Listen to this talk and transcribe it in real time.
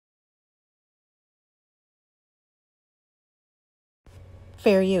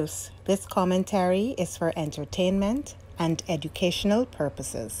Fair use. This commentary is for entertainment and educational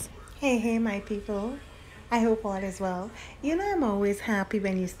purposes. Hey, my people. I hope all is well. You know, I'm always happy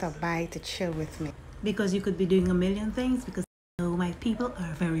when you stop by to chill with me. Because you could be doing a million things because my people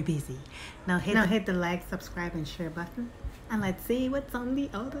are very busy. Now hit the like, subscribe, and share button. And let's see what's on the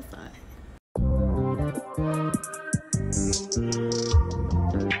other side.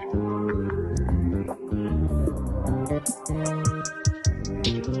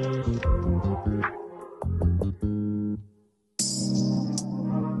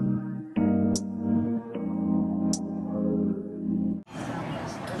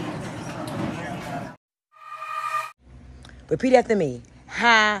 Repeat after me.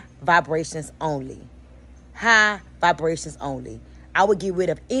 High vibrations only. High vibrations only. I would get rid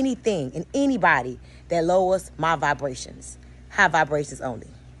of anything and anybody that lowers my vibrations. High vibrations only.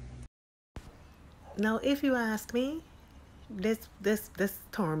 Now, if you ask me, this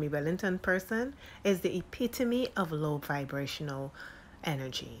Stormy Wellington person is the epitome of low vibrational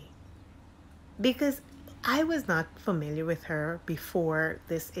energy. Because I was not familiar with her before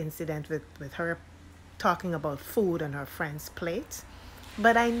this incident with her talking about food on her friend's plate.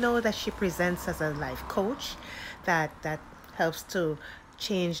 But I know that she presents as a life coach that helps to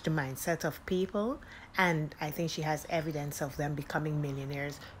change the mindset of people. And I think she has evidence of them becoming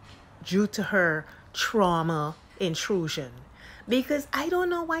millionaires due to her trauma intrusion. Because I don't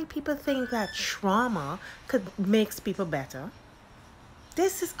know why people think that trauma makes people better.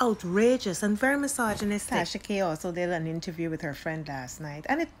 This is outrageous and very misogynistic. Tasha K also did an interview with her friend last night,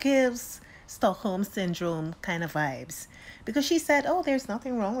 and it gives Stockholm Syndrome kind of vibes. Because she said, oh, there's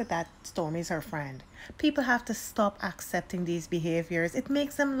nothing wrong with that. Stormy's her friend. People have to stop accepting these behaviors. It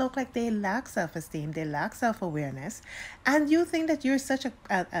makes them look like they lack self-esteem. They lack self-awareness. And you think that you're such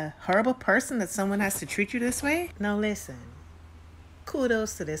a horrible person that someone has to treat you this way? Now listen.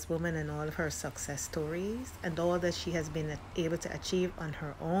 Kudos to this woman and all of her success stories and all that she has been able to achieve on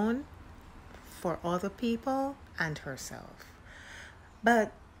her own for other people and herself.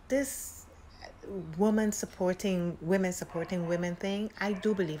 But this women supporting women thing, I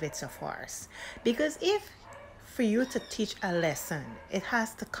do believe it's a farce. Because if for you to teach a lesson, it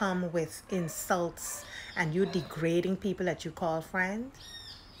has to come with insults and you degrading people that you call friends,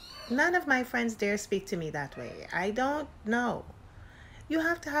 none of my friends dare speak to me that way. I don't know. You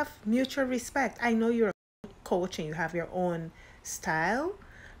have to have mutual respect. I know you're a coach and you have your own style,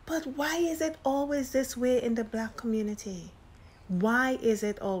 but why is it always this way in the Black community? Why is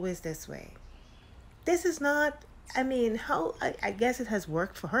it always this way? This is not, I guess it has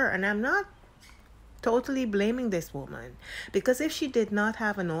worked for her. And I'm not totally blaming this woman. Because if she did not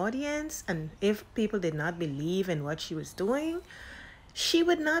have an audience and if people did not believe in what she was doing, she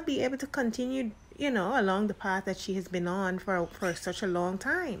would not be able to continue, along the path that she has been on for such a long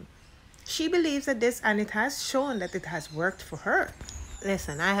time. She believes that this, and it has shown that it has worked for her.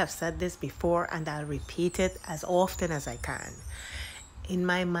 Listen, I have said this before and I'll repeat it as often as I can. In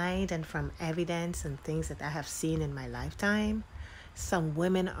my mind and from evidence and things that I have seen in my lifetime, some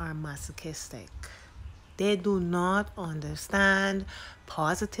women are masochistic. They do not understand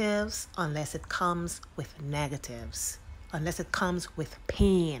positives unless it comes with negatives, unless it comes with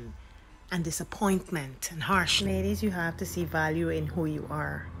pain and disappointment and harshness. Ladies, you have to see value in who you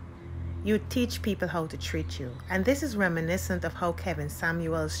are. You teach people how to treat you. And this is reminiscent of how Kevin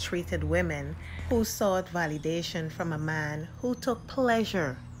Samuels treated women who sought validation from a man who took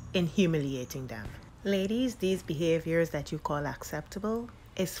pleasure in humiliating them. Ladies, these behaviors that you call acceptable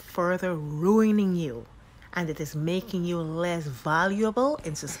is further ruining you. And it is making you less valuable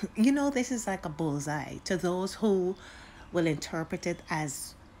in society. This is like a bullseye to those who will interpret it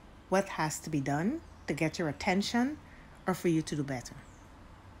as what has to be done to get your attention or for you to do better.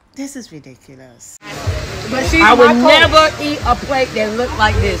 This is ridiculous. But I would never eat a plate that looked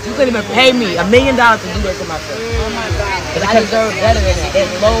like this. You couldn't even pay me $1 million to do that to myself. Oh my God. Because I deserve better than that.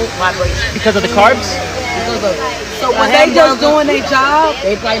 It's low vibration. Because of the carbs? So when they just doing their job,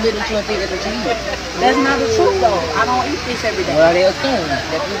 they probably listen to and think it's a cheese. That's not the truth though. I don't eat fish every day. Well, they assume that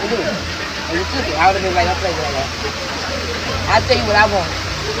people do. And you took it. I would have been like, I'll play with that. I'll tell you what I want.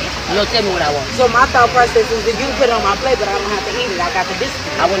 You don't tell me what I want. So my thought process is if you put it on my plate, but I don't have to eat it, I got the biscuit.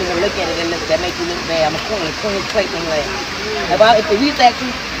 I wouldn't even look at it and that make you look bad. I'm a queen. Queen's plate thing like. If we used to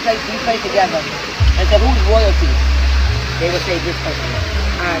actually place these plates together and said who's royalty, they would say this person.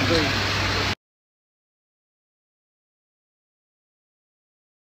 I agree.